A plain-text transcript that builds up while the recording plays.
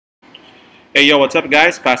Hey yo, what's up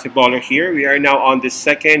guys? Basketballer here. We are now on the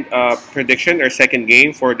second prediction or second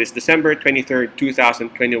game for this December 23rd,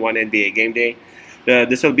 2021 NBA Game Day.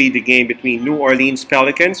 This will be the game between New Orleans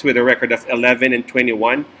Pelicans with a record of 11 and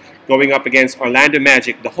 21 going up against Orlando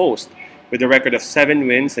Magic, the host, with a record of 7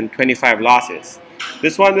 wins and 25 losses.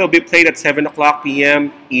 This one will be played at 7 o'clock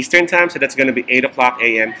p.m. Eastern Time, so that's going to be 8 o'clock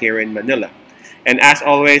a.m. here in Manila. And as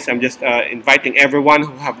always, I'm just inviting everyone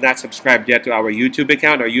who have not subscribed yet to our YouTube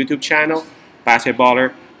account or YouTube channel,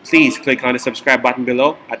 Basketballer. Please click on the subscribe button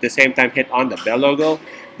below. At the same time, hit on the bell logo.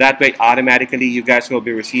 That way, automatically, you guys will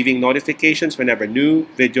be receiving notifications whenever new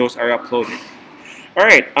videos are uploaded.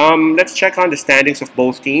 Alright, let's check on the standings of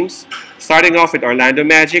both teams. Starting off with Orlando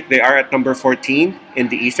Magic, they are at number 14 in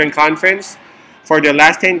the Eastern Conference. For their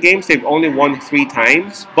last 10 games, they've only won 3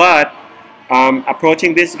 times, but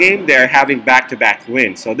approaching this game, they're having back-to-back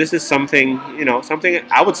wins. So this is something, something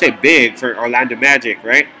I would say big for Orlando Magic,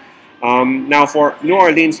 right? Now for New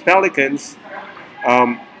Orleans Pelicans,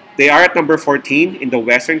 they are at number 14 in the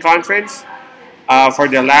Western Conference. For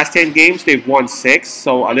their last 10 games, they've won 6,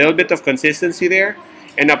 so a little bit of consistency there.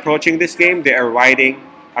 And approaching this game, they are riding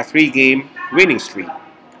a 3-game winning streak.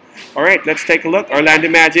 All right, let's take a look. Orlando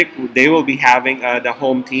Magic, they will be having the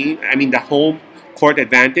home court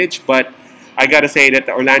advantage, but I gotta say that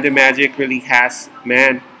the Orlando Magic really has,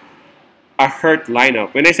 man, a hurt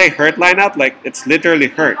lineup. When I say hurt lineup, like it's literally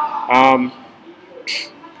hurt.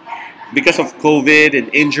 Because of COVID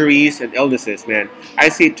and injuries and illnesses, man. I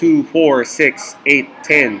see 2, 4, 6, 8,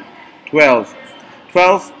 10, 12.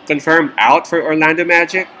 12 confirmed out for Orlando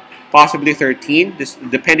Magic, possibly 13, this,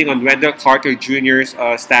 depending on Wendell Carter Jr.'s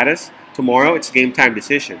status. Tomorrow, it's game time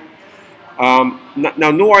decision.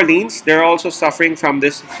 Now, New Orleans, they're also suffering from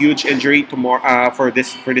this huge injury tomorrow for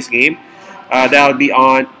this game. That'll be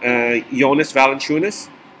on Jonas Valanciunas.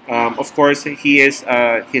 Of course, he is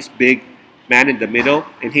his big man in the middle,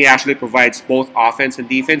 and he actually provides both offense and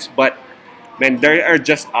defense. But man, there are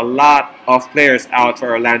just a lot of players out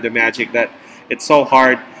for Orlando Magic that it's so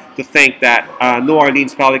hard to think that New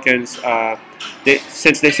Orleans Pelicans,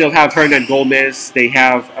 since they still have Hernan Gomez, they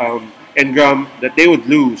have Ingram, that they would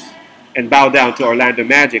lose and bow down to Orlando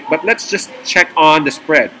Magic. But let's just check on the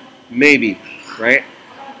spread, maybe, right?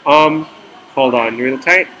 Hold on, real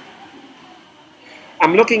tight.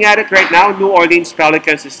 I'm looking at it right now. New Orleans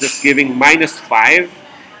Pelicans is just giving -5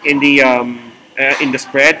 in the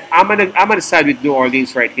spread. I'm gonna side with New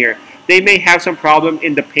Orleans right here. They may have some problem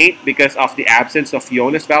in the paint because of the absence of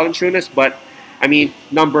Jonas Valanciunas, but I mean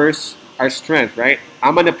numbers are strength, right?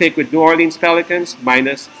 I'm gonna pick with New Orleans Pelicans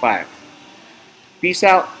 -5. Peace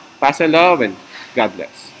out, pass and love, and God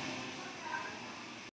bless.